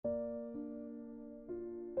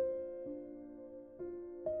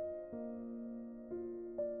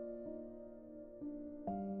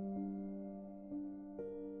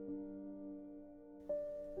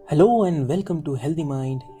Hello and welcome to Healthy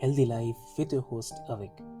Mind, Healthy Life with your host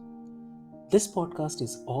Avik. This podcast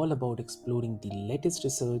is all about exploring the latest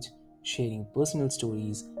research, sharing personal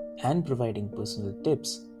stories, and providing personal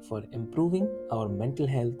tips for improving our mental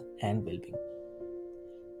health and well being.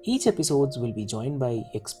 Each episode will be joined by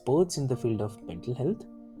experts in the field of mental health,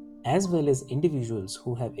 as well as individuals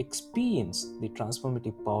who have experienced the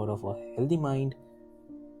transformative power of a healthy mind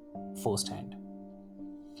firsthand.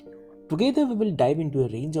 Together, we will dive into a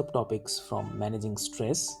range of topics from managing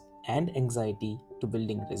stress and anxiety to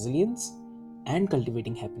building resilience and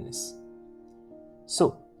cultivating happiness.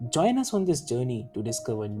 So, join us on this journey to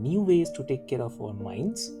discover new ways to take care of our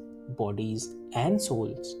minds, bodies, and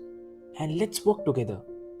souls. And let's work together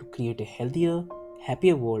to create a healthier,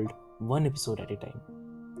 happier world one episode at a time.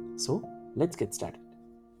 So, let's get started.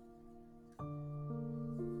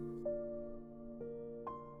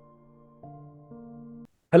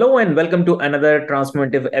 Hello and welcome to another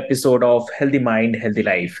transformative episode of Healthy Mind, Healthy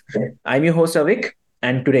Life. I'm your host Avik,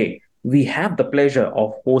 and today we have the pleasure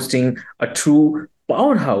of hosting a true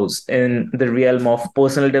powerhouse in the realm of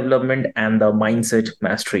personal development and the mindset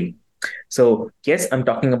mastery. So, yes, I'm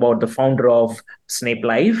talking about the founder of Snape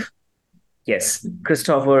Life. Yes,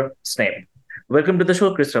 Christopher Snape. Welcome to the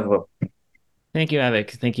show, Christopher. Thank you,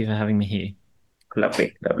 Avik. Thank you for having me here.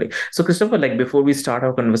 Lovely, lovely. So, Christopher, like before we start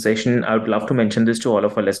our conversation, I would love to mention this to all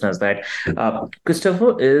of our listeners that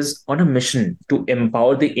Christopher is on a mission to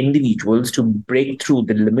empower the individuals to break through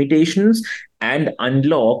the limitations and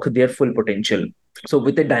unlock their full potential. So,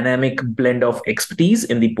 with a dynamic blend of expertise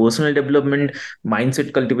in the personal development,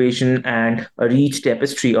 mindset cultivation, and a rich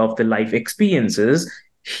tapestry of the life experiences,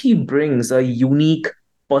 he brings a unique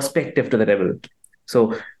perspective to the table.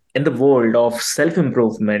 So, in the world of self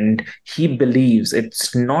improvement, he believes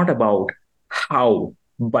it's not about how,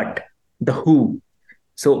 but the who.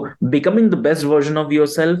 So, becoming the best version of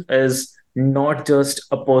yourself is not just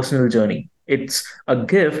a personal journey, it's a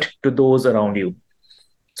gift to those around you.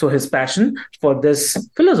 So, his passion for this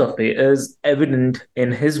philosophy is evident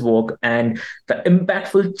in his work and the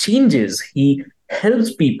impactful changes he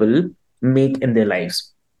helps people make in their lives.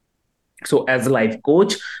 So, as a life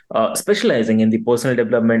coach, specializing in the personal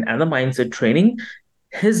development and the mindset training,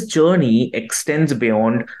 his journey extends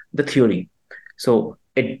beyond the theory. So,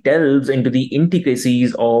 it delves into the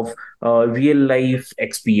intricacies of real life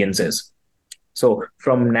experiences. So,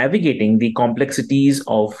 from navigating the complexities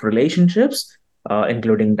of relationships,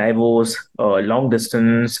 including divorce, long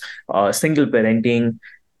distance, single parenting,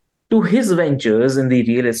 to his ventures in the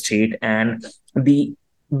real estate and the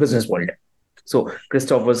business world. So,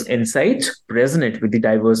 Christopher's insights resonate with the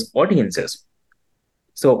diverse audiences.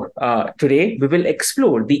 So, today we will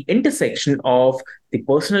explore the intersection of the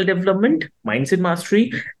personal development, mindset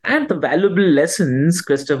mastery, and the valuable lessons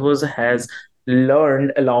Christopher has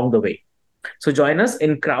learned along the way. So, join us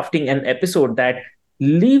in crafting an episode that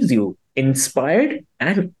leaves you inspired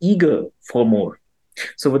and eager for more.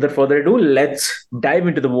 So, without further ado, let's dive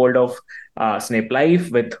into the world of Snape Life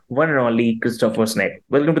with one and only Christopher Snape.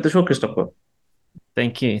 Welcome to the show, Christopher.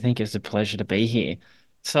 Thank you. Thank you. It's a pleasure to be here.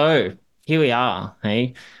 So here we are,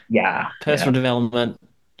 hey, Yeah, yeah, personal development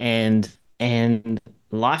and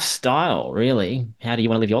lifestyle, really. How do you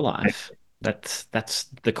want to live your life? That's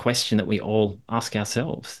the question that we all ask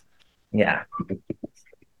ourselves. yeah.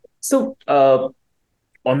 So,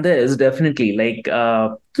 on this, definitely,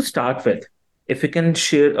 to start with, if you can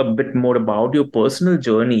share a bit more about your personal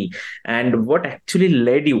journey and what actually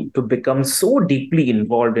led you to become so deeply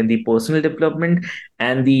involved in the personal development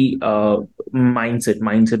and the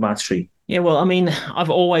mindset mastery. Yeah, well, I mean,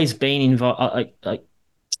 I've always been involved.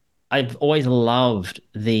 I've always loved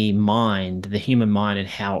the mind, the human mind, and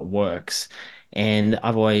how it works. And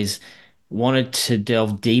I've always wanted to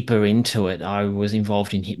delve deeper into it. I was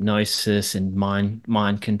involved in hypnosis and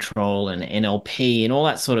mind control and NLP and all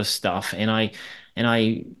that sort of stuff. And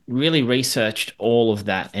I really researched all of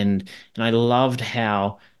that and I loved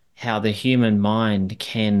how the human mind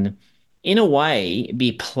can, in a way,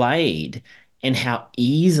 be played and how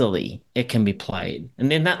easily it can be played. And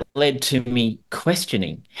then that led to me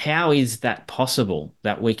questioning, how is that possible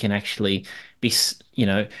that we can actually be,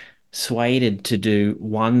 swayed to do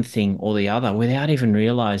one thing or the other without even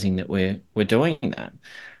realizing that we're doing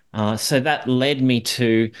that. So that led me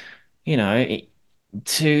you know,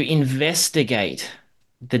 to investigate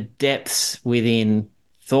the depths within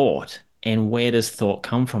thought and where does thought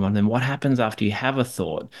come from, and then what happens after you have a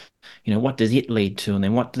thought. What does it lead to? And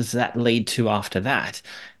then what does that lead to after that?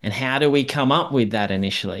 And how do we come up with that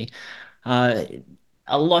initially? Uh,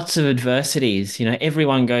 Lots of adversities.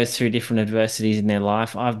 Everyone goes through different adversities in their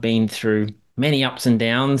life. I've been through many ups and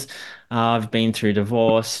downs. I've been through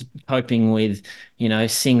divorce, coping with,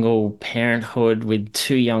 single parenthood with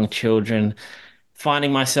two young children,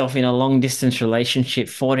 finding myself in a long distance relationship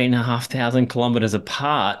 14,500 kilometers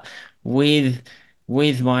apart with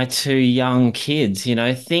my two young kids,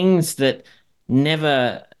 things that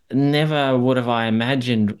never would have I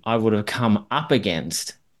imagined I would have come up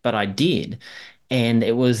against, but I did. And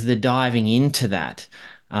it was the diving into that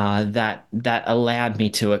that allowed me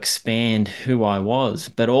to expand who I was,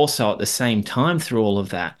 but also at the same time through all of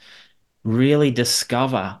that, really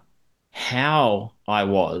discover how I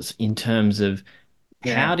was in terms of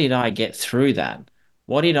Yeah. how did I get through that?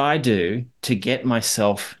 What did I do to get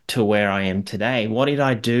myself to where I am today? What did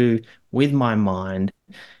I do with my mind?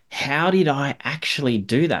 How did I actually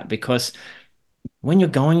do that? Because when you're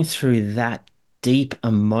going through that deep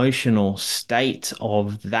emotional state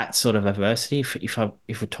of that sort of adversity, if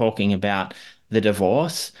we're talking about the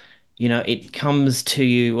divorce, it comes to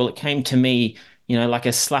you. Well, it came to me, like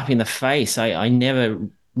a slap in the face. I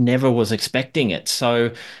never was expecting it.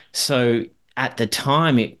 So at the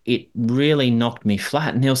time, it really knocked me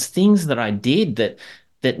flat. And there was things that I did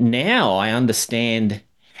that now I understand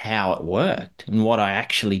how it worked and what I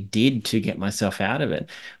actually did to get myself out of it,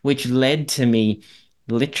 which led to me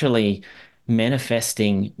literally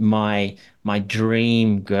manifesting my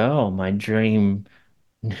dream girl, my dream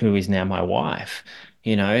who is now my wife,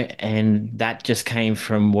 and that just came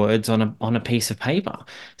from words on a piece of paper.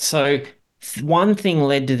 So one thing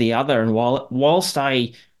led to the other, and whilst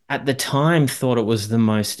I at the time thought it was the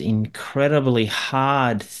most incredibly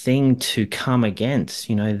hard thing to come against,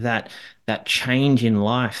 that change in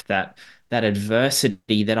life, that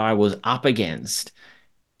adversity that I was up against,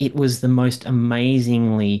 it was the most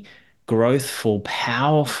amazingly growthful,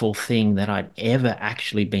 powerful thing that I'd ever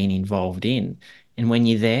actually been involved in. And when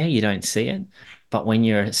you're there, you don't see it. But when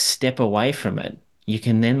you're a step away from it, you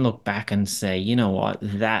can then look back and say, you know what,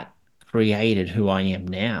 that created who I am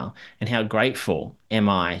now. And how grateful am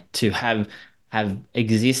I to have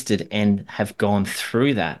existed and have gone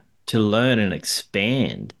through that to learn and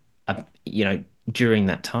expand, during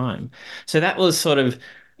that time. So that was sort of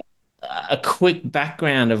a quick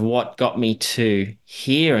background of what got me to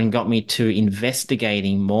here and got me to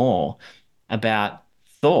investigating more about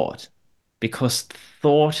thought, because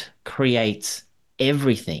thought creates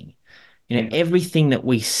everything. Yeah. Everything that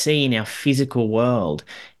we see in our physical world,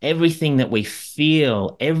 everything that we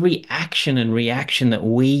feel, every action and reaction that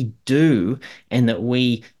we do and that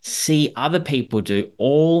we see other people do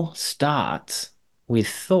all starts with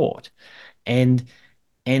thought. And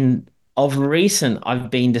and of recent, I've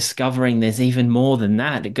been discovering there's even more than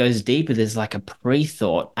that. It goes deeper. There's like a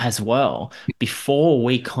pre-thought as well before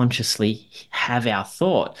we consciously have our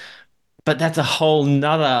thought, but that's a whole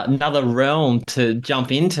another realm to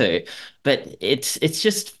jump into. But it's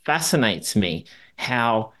just fascinates me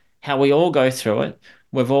how we all go through it.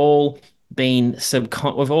 We've all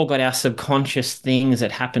we've all got our subconscious things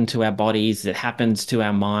that happen to our bodies, that happens to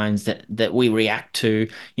our minds, that we react to.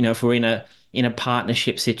 If we're in a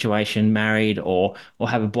partnership situation, married or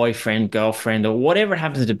have a boyfriend, girlfriend, or whatever it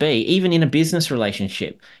happens to be, even in a business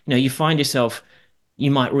relationship, you find yourself,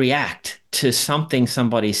 you might react to something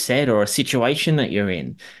somebody said or a situation that you're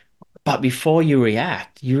in. But before you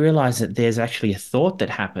react, you realize that there's actually a thought that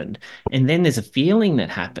happened, and then there's a feeling that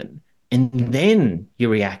happened, and then you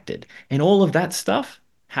reacted. And all of that stuff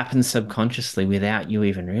happens subconsciously without you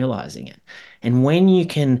even realizing it. And when you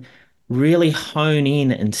can really hone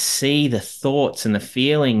in and see the thoughts and the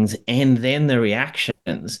feelings and then the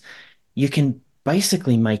reactions, you can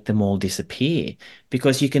basically make them all disappear,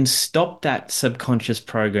 because you can stop that subconscious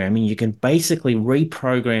programming. You can basically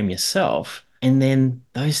reprogram yourself, and then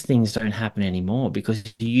those things don't happen anymore because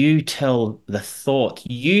you tell the thought,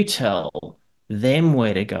 you tell them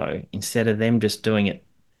where to go instead of them just doing it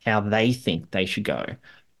how they think they should go.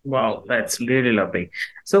 Wow, that's really lovely.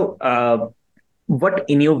 So, what,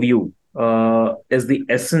 in your view, is the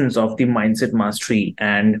essence of the mindset mastery,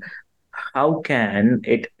 and how can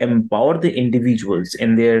it empower the individuals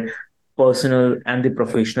in their personal and the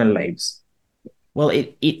professional lives? Well,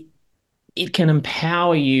 it can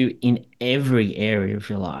empower you in every area of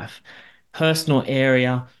your life. Personal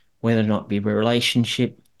area, whether or not it be a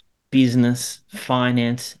relationship, business,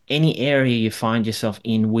 finance, any area you find yourself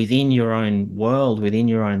in within your own world, within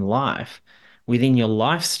your own life, within your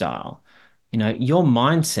lifestyle, your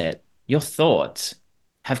mindset, your thoughts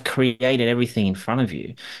have created everything in front of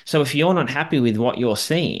you. So if you're not happy with what you're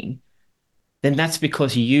seeing, then that's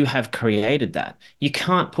because you have created that. You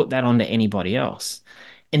can't put that onto anybody else.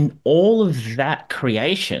 And all of that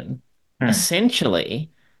creation Hmm.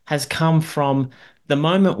 essentially has come from the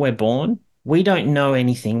moment we're born. we don't know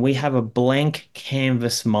anything. We have a blank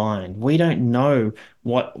canvas mind. We don't know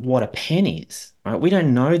what a pen is, right? We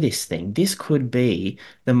don't know this thing. This could be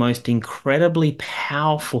the most incredibly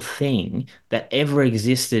powerful thing that ever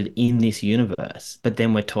existed in this universe. But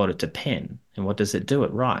then we're taught it's a pen. And what does it do?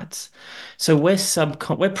 It writes. So we're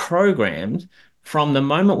programmed from the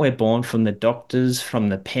moment we're born, from the doctors, from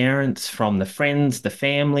the parents, from the friends, the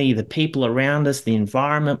family, the people around us, the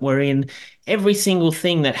environment we're in, every single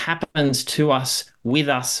thing that happens to us, with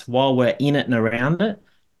us, while we're in it and around it,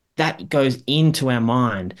 that goes into our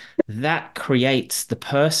mind. That creates the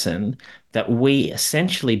person that we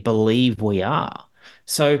essentially believe we are.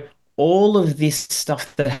 So all of this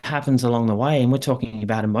stuff that happens along the way, and we're talking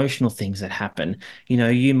about emotional things that happen,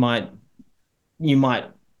 you might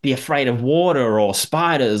be afraid of water or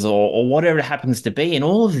spiders or whatever it happens to be. And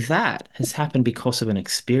all of that has happened because of an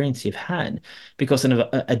experience you've had, because of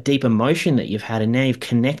a deep emotion that you've had, and now you've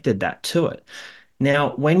connected that to it.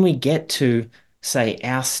 Now, when we get to, say,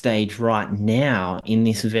 our stage right now in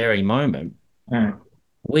this very moment, Mm,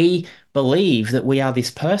 we believe that we are this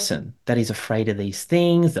person that is afraid of these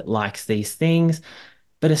things, that likes these things.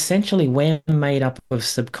 But essentially, we're made up of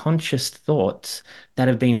subconscious thoughts that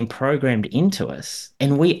have been programmed into us.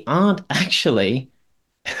 And we aren't actually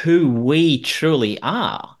who we truly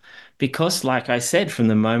are. Because, like I said, from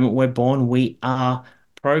the moment we're born, we are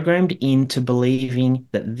programmed into believing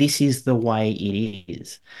that this is the way it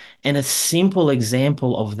is. And a simple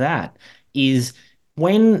example of that is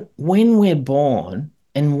when we're born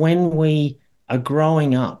and when we are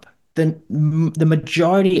growing up, the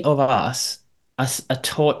majority of us are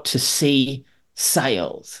taught to see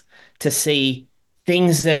sales, to see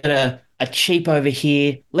things that are cheap over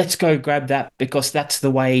here. Let's go grab that because that's the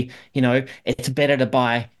way, it's better to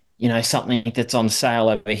buy, something that's on sale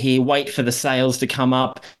over here. Wait for the sales to come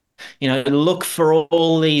up, look for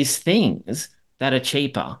all these things that are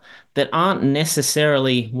cheaper, that aren't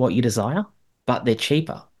necessarily what you desire, but they're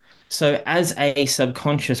cheaper. So, as a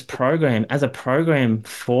subconscious program, as a program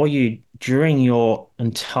for you during your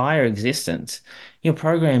entire existence, you're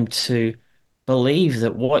programmed to believe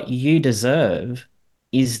that what you deserve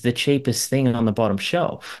is the cheapest thing on the bottom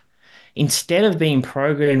shelf. Instead of being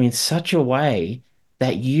programmed in such a way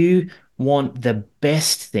that you want the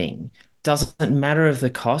best thing, doesn't matter of the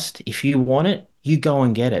cost. If you want it, you go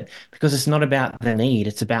and get it because it's not about the need,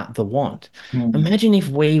 it's about the want. mm, Imagine if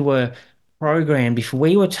we were programmed, if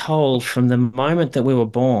we were told from the moment that we were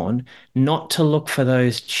born not to look for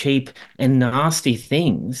those cheap and nasty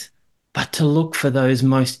things, but to look for those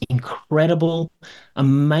most incredible,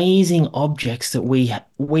 amazing objects that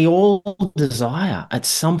we all desire at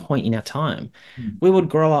some point in our time. mm, We would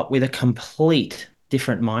grow up with a complete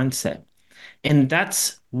different mindset. And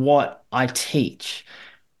that's what I teach.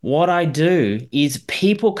 What I do is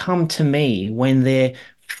people come to me when they're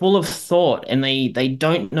full of thought and they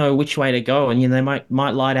don't know which way to go, and they might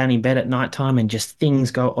lie down in bed at night time and just things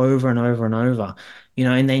go over and over and over,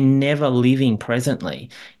 and they're never living presently.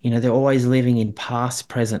 They're always living in past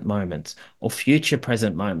present moments or future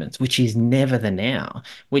present moments, which is never the now,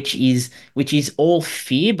 which is all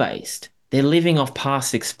fear-based. They're living off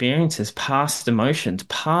past experiences, past emotions,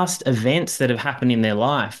 past events that have happened in their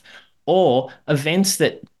life, or events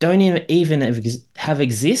that don't even have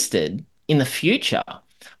existed in the future,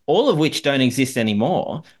 all of which don't exist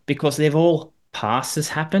anymore because they've all past has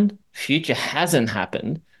happened, future hasn't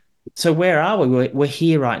happened. So where are we? We're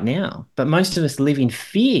here right now. But most of us live in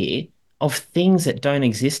fear of things that don't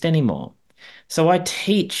exist anymore. So I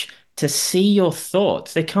teach to see your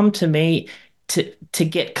thoughts. They come to me to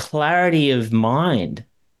get clarity of mind.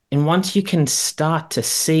 And once you can start to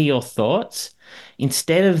see your thoughts,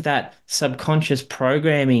 instead of that subconscious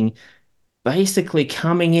programming basically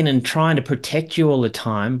coming in and trying to protect you all the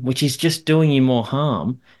time, which is just doing you more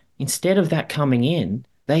harm, instead of that coming in,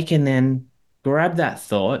 they can then grab that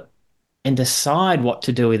thought and decide what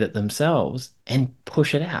to do with it themselves and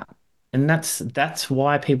push it out. And that's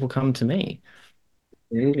why people come to me.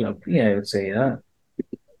 very lovely, I would say. Yeah.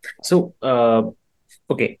 So,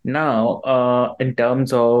 okay, now, in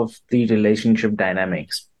terms of the relationship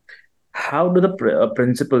dynamics, how do the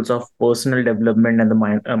principles of personal development and the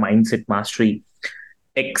mindset mastery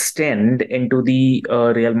extend into the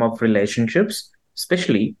realm of relationships,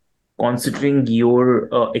 especially considering your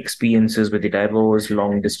experiences with the divorce,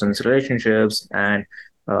 long distance relationships, and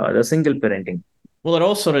the single parenting? Well, it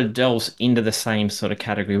all sort of delves into the same sort of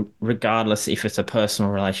category, regardless if it's a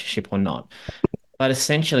personal relationship or not. But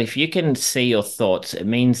essentially, if you can see your thoughts, it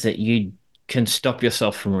means that you can stop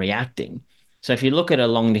yourself from reacting. So if you look at a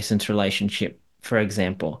long distance relationship, for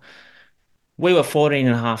example, we were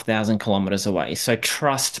 14,500 kilometers away. So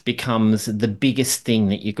trust becomes the biggest thing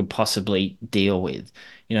that you could possibly deal with.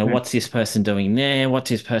 Hmm. What's this person doing there?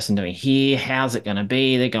 What's this person doing here? How's it going to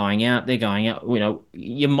be? They're going out, they're going out.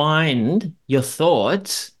 Your mind, your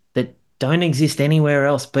thoughts that don't exist anywhere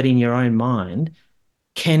else but in your own mind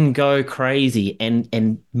can go crazy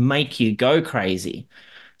and make you go crazy.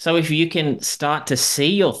 So if you can start to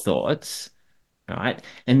see your thoughts, right,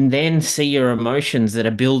 and then see your emotions that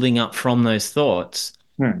are building up from those thoughts,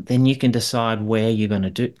 Hmm. then you can decide where you're going to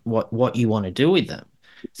do what you want to do with them.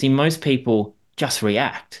 See, most people just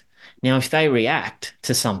react. Now, if they react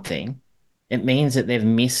to something, it means that they've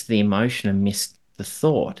missed the emotion and missed the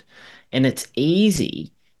thought. And it's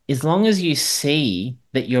easy as long as you see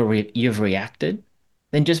that you've reacted,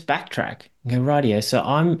 then just backtrack and go, rightio. So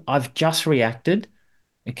I've just reacted.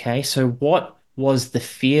 Okay, so what was the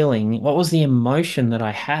feeling? What was the emotion that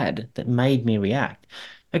I had that made me react?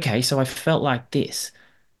 Okay, so I felt like this.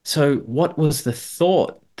 So what was the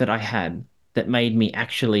thought that I had that made me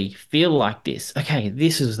actually feel like this? Okay,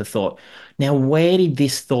 this is the thought. Now, where did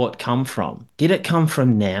this thought come from? Did it come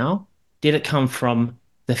from now? Did it come from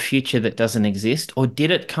the future that doesn't exist? Or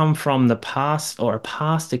did it come from the past or a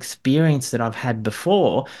past experience that I've had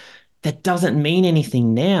before that doesn't mean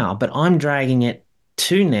anything now, but I'm dragging it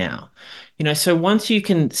to now. So once you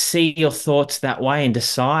can see your thoughts that way and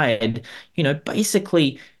decide,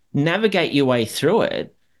 basically navigate your way through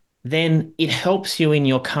it, then it helps you in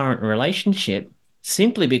your current relationship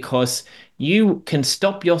simply because you can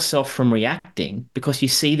stop yourself from reacting because you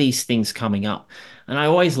see these things coming up. And I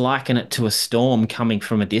always liken it to a storm coming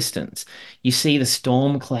from a distance. You see the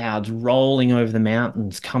storm clouds rolling over the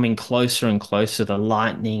mountains, coming closer and closer, the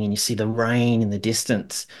lightning, and you see the rain in the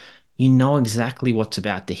distance. You know exactly what's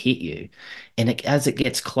about to hit you. And as it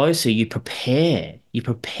gets closer, you prepare. You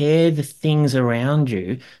prepare the things around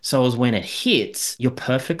you so as when it hits, you're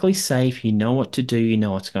perfectly safe. You know what to do. You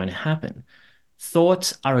know what's going to happen.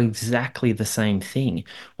 Thoughts are exactly the same thing.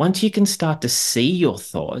 Once you can start to see your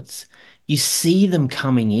thoughts, you see them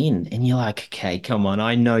coming in, and you're like, okay, come on,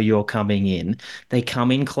 I know you're coming in. They come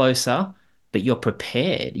in closer, but you're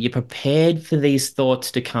prepared. You're prepared for these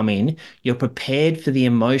thoughts to come in. You're prepared for the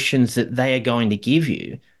emotions that they are going to give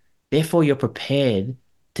you. Therefore, you're prepared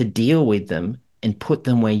to deal with them and put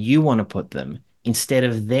them where you want to put them instead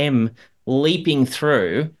of them leaping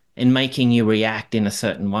through and making you react in a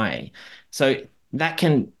certain way. So that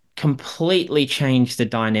can completely change the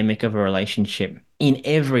dynamic of a relationship in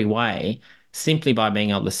every way simply by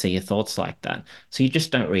being able to see your thoughts like that. So you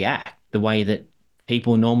just don't react the way that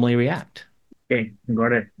people normally react. Okay,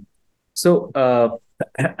 got it. So,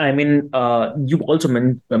 I mean, you also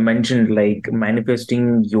mentioned like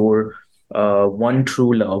manifesting your one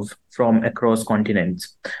true love from across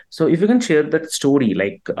continents. So, if you can share that story,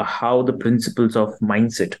 like how the principles of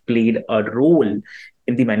mindset played a role in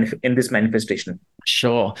in this manifestation.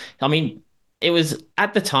 Sure. I mean, it was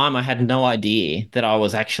at the time I had no idea that I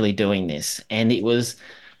was actually doing this. And it was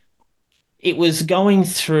going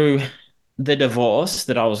through the divorce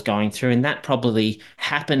that I was going through, and that probably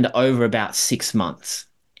happened over about 6 months.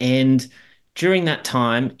 And during that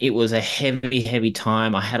time, it was a heavy, heavy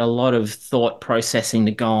time. I had a lot of thought processing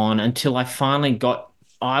to go on until I finally got,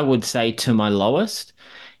 I would say, to my lowest.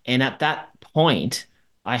 And at that point,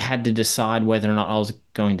 I had to decide whether or not I was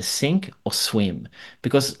going to sink or swim.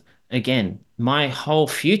 Because again, my whole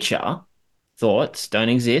future thoughts don't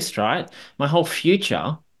exist, right? My whole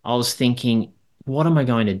future, I was thinking, what am I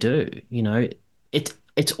going to do?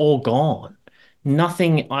 It's all gone.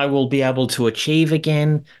 Nothing I will be able to achieve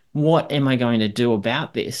again. What am I going to do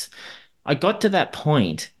about this? I got to that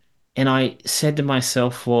point and I said to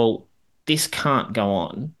myself, well, this can't go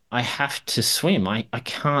on. I have to swim. I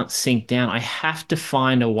can't sink down. I have to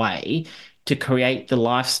find a way to create the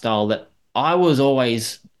lifestyle that I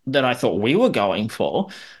thought we were going for,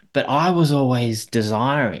 but I was always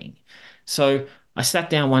desiring. So I sat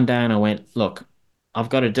down one day and I went, look, I've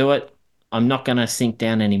got to do it. I'm not going to sink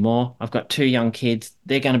down anymore. I've got two young kids.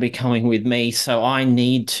 They're going to be coming with me. So I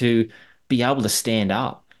need to be able to stand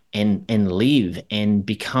up and live and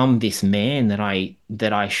become this man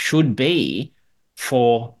that I should be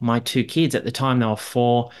for my two kids. At the time they were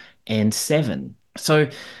 4 and 7. So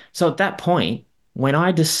at that point, when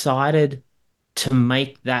I decided to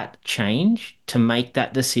make that change, to make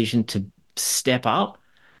that decision to step up,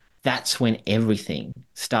 that's when everything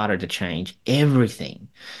started to change. Everything.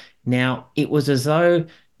 Now, it was as though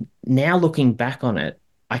now looking back on it,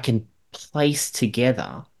 I can place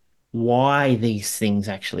together why these things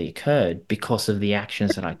actually occurred because of the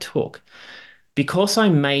actions that I took. Because I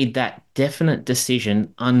made that definite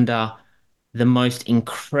decision under the most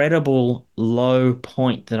incredible low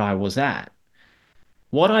point that I was at,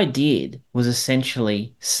 what I did was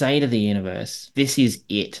essentially say to the universe, this is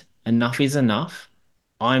it. Enough is enough.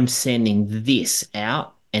 I'm sending this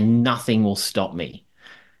out and nothing will stop me.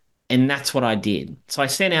 And that's what I did. So I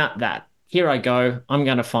sent out that. Here I go. I'm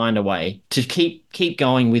going to find a way to keep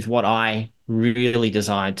going with what I really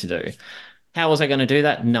desired to do. How was I going to do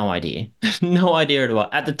that? No idea. No idea at all.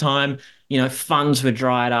 At the time, funds were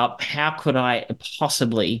dried up. How could I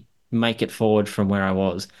possibly make it forward from where I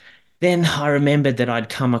was? Then I remembered that I'd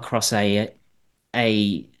come across a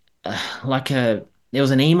like a there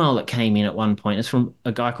was an email that came in at one point. It's from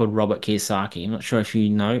a guy called Robert Kiyosaki. I'm not sure if you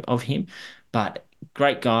know of him, but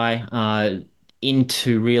great guy,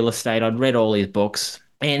 into real estate. I'd read all his books,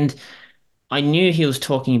 and I knew he was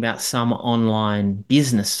talking about some online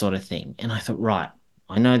business sort of thing. And I thought, right,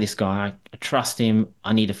 I know this guy. I trust him.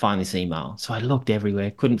 I need to find this email. So I looked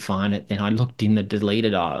everywhere, couldn't find it. Then I looked in the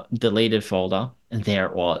deleted folder, and there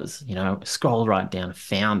it was. Scrolled right down,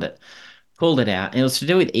 found it, pulled it out, and it was to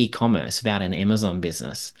do with e-commerce, about an Amazon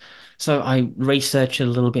business. So I researched it a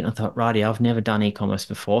little bit and I thought, righty, I've never done e-commerce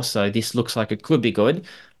before, so this looks like it could be good.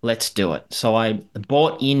 Let's do it. So I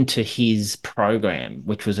bought into his program,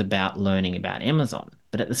 which was about learning about Amazon.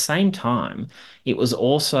 But at the same time, it was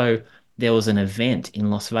also there was an event in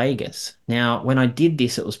Las Vegas. Now, when I did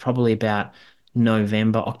this, it was probably about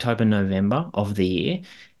October, November of the year.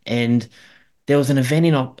 And there was an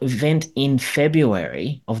event in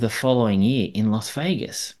February of the following year in Las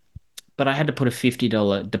Vegas, but I had to put a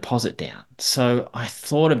 $50 deposit down. So I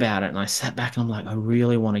thought about it and I sat back and I'm like, I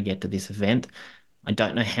really want to get to this event. I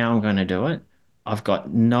don't know how I'm going to do it. I've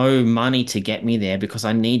got no money to get me there because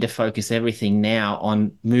I need to focus everything now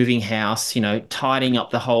on moving house, tidying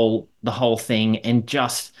up the whole thing and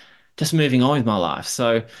just moving on with my life.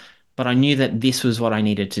 So, but I knew that this was what I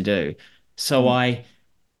needed to do. So Mm. I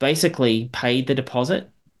basically paid the deposit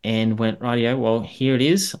and went, rightio, well, here it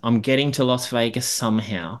is. I'm getting to Las Vegas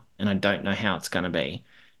somehow, and I don't know how it's going to be,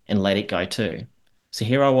 and let it go too. So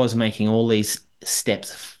here I was making all these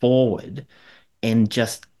steps forward and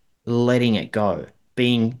just letting it go,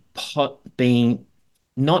 being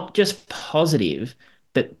not just positive,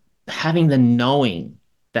 but having the knowing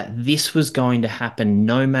that this was going to happen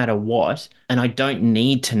no matter what, and I don't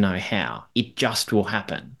need to know how. It just will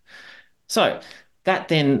happen. So that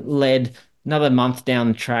then led another month down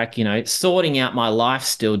the track, sorting out my life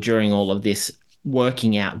still during all of this,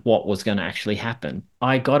 working out what was going to actually happen.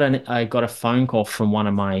 I got a phone call from one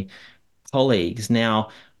of my colleagues. Now,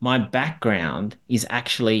 my background is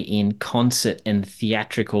actually in concert and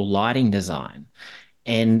theatrical lighting design.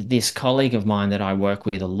 And this colleague of mine that I work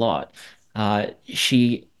with a lot,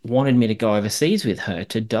 she wanted me to go overseas with her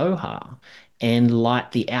to Doha and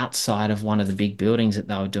light the outside of one of the big buildings that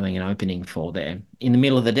they were doing an opening for there in the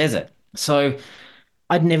middle of the desert. So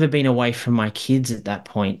I'd never been away from my kids at that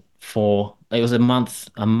point for it was a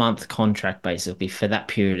month contract basically for that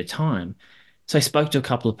period of time. So I spoke to a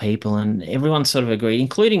couple of people and everyone sort of agreed,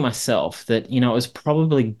 including myself, that, it was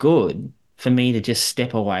probably good for me to just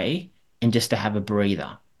step away and just to have a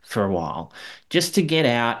breather for a while, just to get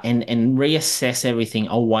out and reassess everything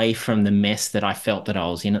away from the mess that I felt that I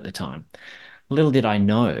was in at the time. Little did I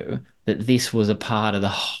know that this was a part of the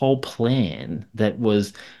whole plan that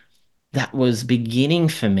was beginning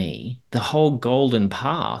for me, the whole golden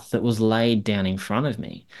path that was laid down in front of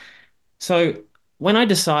me. So when I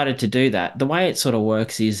decided to do that, the way it sort of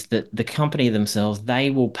works is that the company themselves,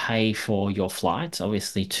 they will pay for your flights,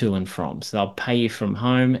 obviously to and from. So they'll pay you from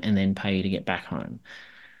home and then pay you to get back home.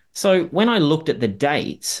 So when I looked at the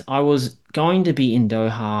dates, I was going to be in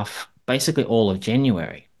Doha basically all of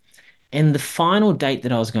January. And the final date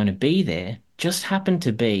that I was going to be there just happened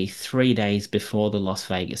to be 3 days before the Las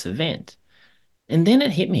Vegas event. And then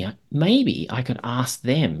it hit me, maybe I could ask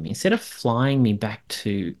them, instead of flying me back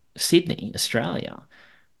to Sydney, Australia,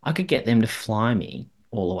 I could get them to fly me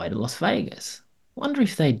all the way to Las Vegas. Wonder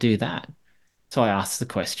if they'd do that. So I asked the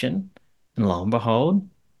question, and lo and behold,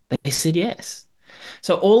 they said yes.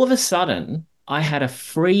 So all of a sudden, I had a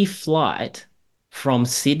free flight from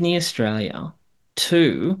Sydney, Australia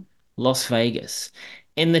to Las Vegas.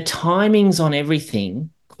 And the timings on everything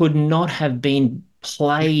could not have been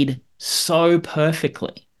played so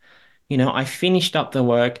perfectly. I finished up the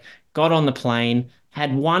work, got on the plane,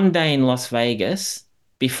 had one day in Las Vegas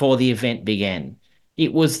before the event began.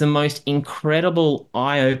 It was the most incredible,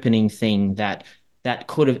 eye-opening thing that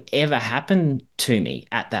could have ever happened to me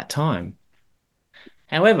at that time.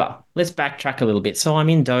 However, let's backtrack a little bit. So I'm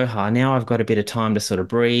in Doha. Now I've got a bit of time to sort of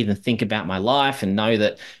breathe and think about my life and know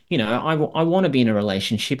that, I want to be in a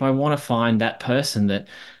relationship. I want to find that person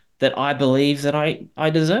that I believe that I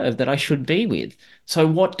deserve, that I should be with. So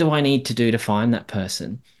what do I need to do to find that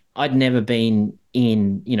person? I'd never been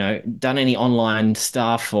in, done any online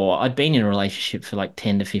stuff, or I'd been in a relationship for like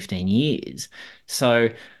 10 to 15 years. So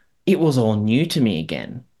it was all new to me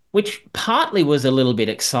again, which partly was a little bit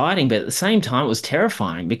exciting, but at the same time, it was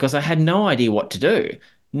terrifying because I had no idea what to do,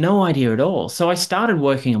 no idea at all. So I started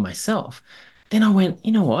working on myself. Then I went,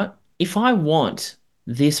 you know what? If I want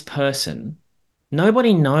this person,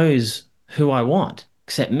 nobody knows who I want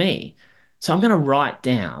except me. So I'm going to write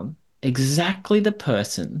down exactly the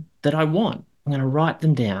person that I want. I'm going to write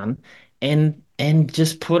them down and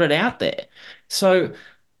just put it out there. So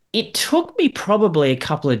it took me probably a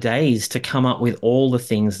couple of days to come up with all the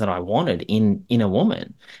things that I wanted in a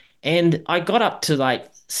woman. And I got up to like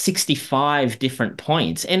 65 different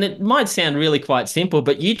points. And it might sound really quite simple,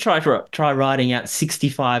 but you try writing out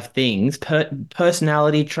 65 things,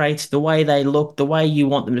 personality traits, the way they look, the way you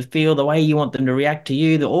want them to feel, the way you want them to react to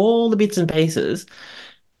you, all the bits and pieces.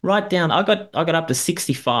 Write down. I got up to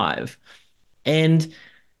 65. And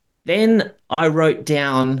then I wrote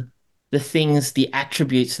down the things, the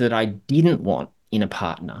attributes that I didn't want in a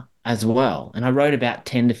partner as well. And I wrote about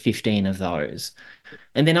 10 to 15 of those.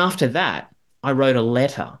 And then after that, I wrote a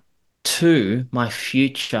letter to my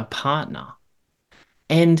future partner.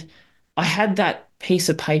 And I had that piece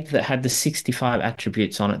of paper that had the 65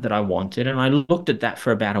 attributes on it that I wanted. And I looked at that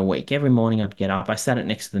for about a week. Every morning I'd get up, I sat it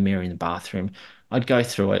next to the mirror in the bathroom. I'd go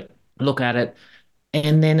through it, look at it,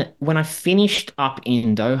 and then when I finished up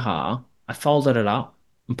in Doha, I folded it up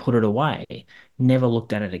and put it away, never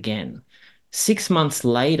looked at it again. 6 months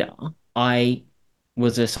later, I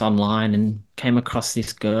was just online and came across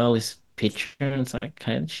this girl, this picture, and it's like,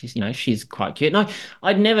 okay, she's quite cute. No,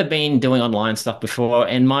 I'd never been doing online stuff before,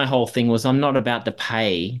 and my whole thing was I'm not about to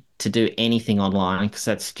pay to do anything online because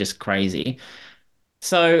that's just crazy.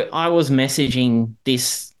 So I was messaging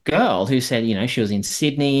this girl who said, she was in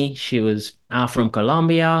Sydney, she was from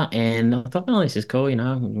Colombia, and I thought, oh, this is cool,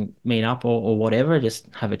 meet up or whatever, just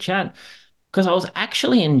have a chat. Because I was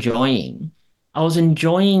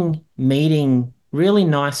enjoying meeting really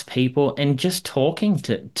nice people and just talking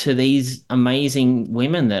to these amazing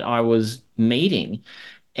women that I was meeting.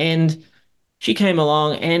 And she came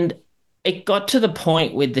along and it got to the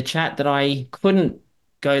point with the chat that I couldn't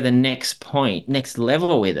go the next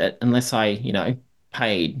level with it unless I,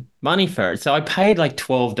 paid money for it. So I paid like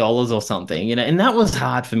 $12 or something, and that was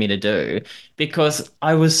hard for me to do because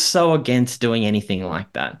I was so against doing anything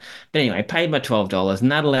like that. But anyway, paid my $12 and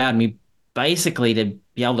that allowed me basically to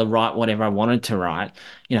be able to write whatever I wanted to write,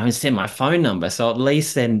 and send my phone number. So at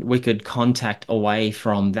least then we could contact away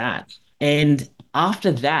from that. And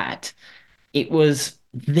after that, it was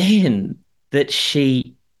then that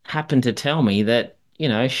she happened to tell me that,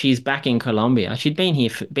 she's back in Colombia. She'd been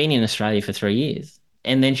in Australia for 3 years,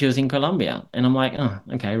 and then she was in Colombia. And I'm like, oh,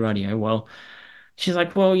 okay, rightio. Well, she's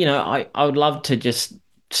like, well, I would love to just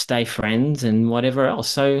stay friends and whatever else.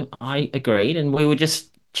 So I agreed, and we were just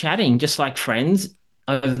chatting, just like friends,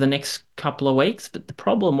 over the next couple of weeks. But the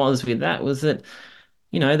problem was with that was that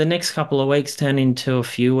the next couple of weeks turned into a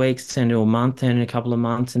few weeks, turned into a month, turned into a couple of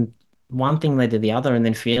months, and one thing led to the other, and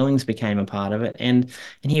then feelings became a part of it. And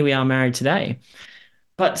here we are married today.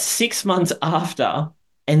 But 6 months after,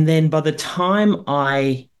 and then by the time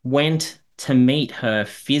I went to meet her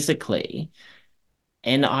physically,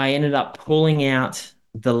 and I ended up pulling out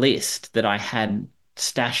the list that I had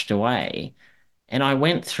stashed away, and I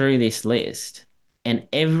went through this list, and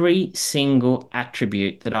every single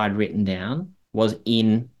attribute that I'd written down was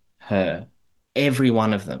in her. Every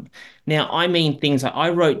one of them. Now, I mean things like I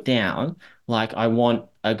wrote down, like I want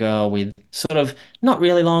a girl with sort of not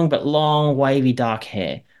really long, but long, wavy, dark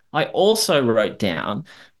hair. I also wrote down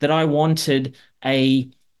that I wanted a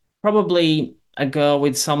probably a girl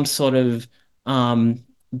with some sort of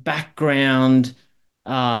background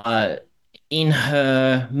uh, in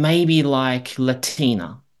her, maybe like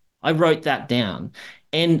Latina. I wrote that down.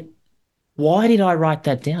 And why did I write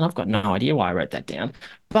that down? I've got no idea why I wrote that down,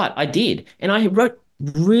 but I did. And I wrote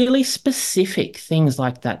really specific things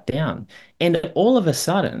like that down. And all of a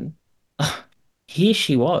sudden, here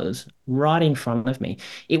she was right in front of me.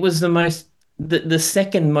 It was the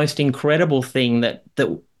second most incredible thing that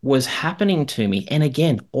was happening to me. And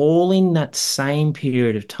again, all in that same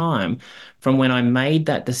period of time from when I made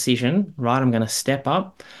that decision, right, I'm going to step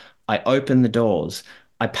up. I opened the doors.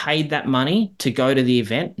 I paid that money to go to the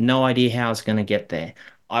event. No idea how I was going to get there.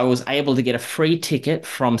 I was able to get a free ticket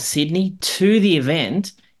from Sydney to the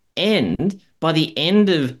event. And by the end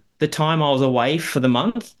of the time I was away for the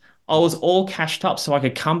month, I was all cashed up so I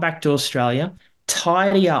could come back to Australia,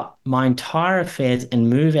 tidy up my entire affairs and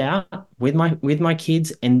move out with my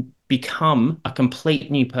kids and become a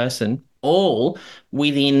complete new person, all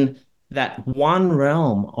within that one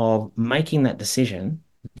realm of making that decision,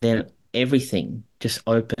 then everything just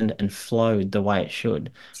opened and flowed the way it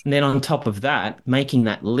should. And then on top of that, making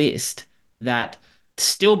that list that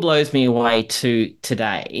still blows me away to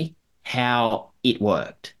today how it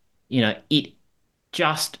worked. It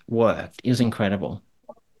just worked. It was incredible.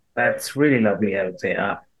 That's really lovely, I would say.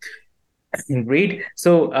 Great.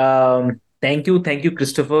 So, thank you,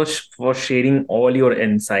 Christopher, for sharing all your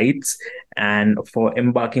insights and for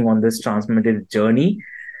embarking on this transformative journey.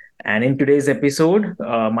 And in today's episode,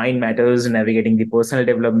 Mind Matters, navigating the personal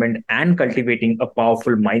development and cultivating a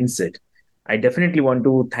powerful mindset. I definitely want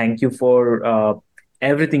to thank you for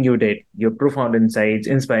everything you did, your profound insights,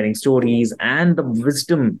 inspiring stories, and the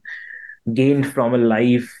wisdom gained from a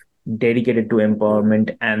life dedicated to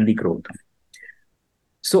empowerment and the growth.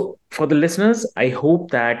 So, for the listeners, I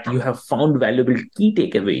hope that you have found valuable key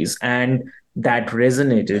takeaways and that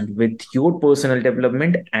resonated with your personal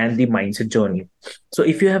development and the mindset journey. So,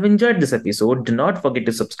 if you have enjoyed this episode, do not forget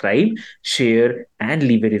to subscribe, share, and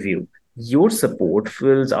leave a review. Your support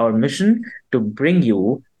fuels our mission to bring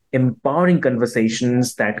you empowering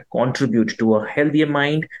conversations that contribute to a healthier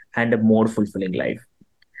mind and a more fulfilling life.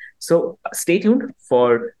 So stay tuned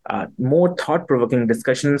for more thought provoking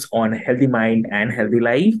discussions on healthy mind and healthy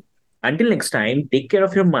life. Until next time, take care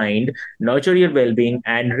of your mind, nurture your well being,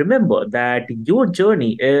 and remember that your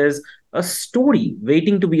journey is a story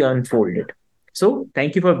waiting to be unfolded. So,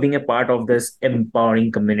 thank you for being a part of this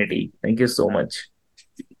empowering community. Thank you so much.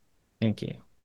 Thank you.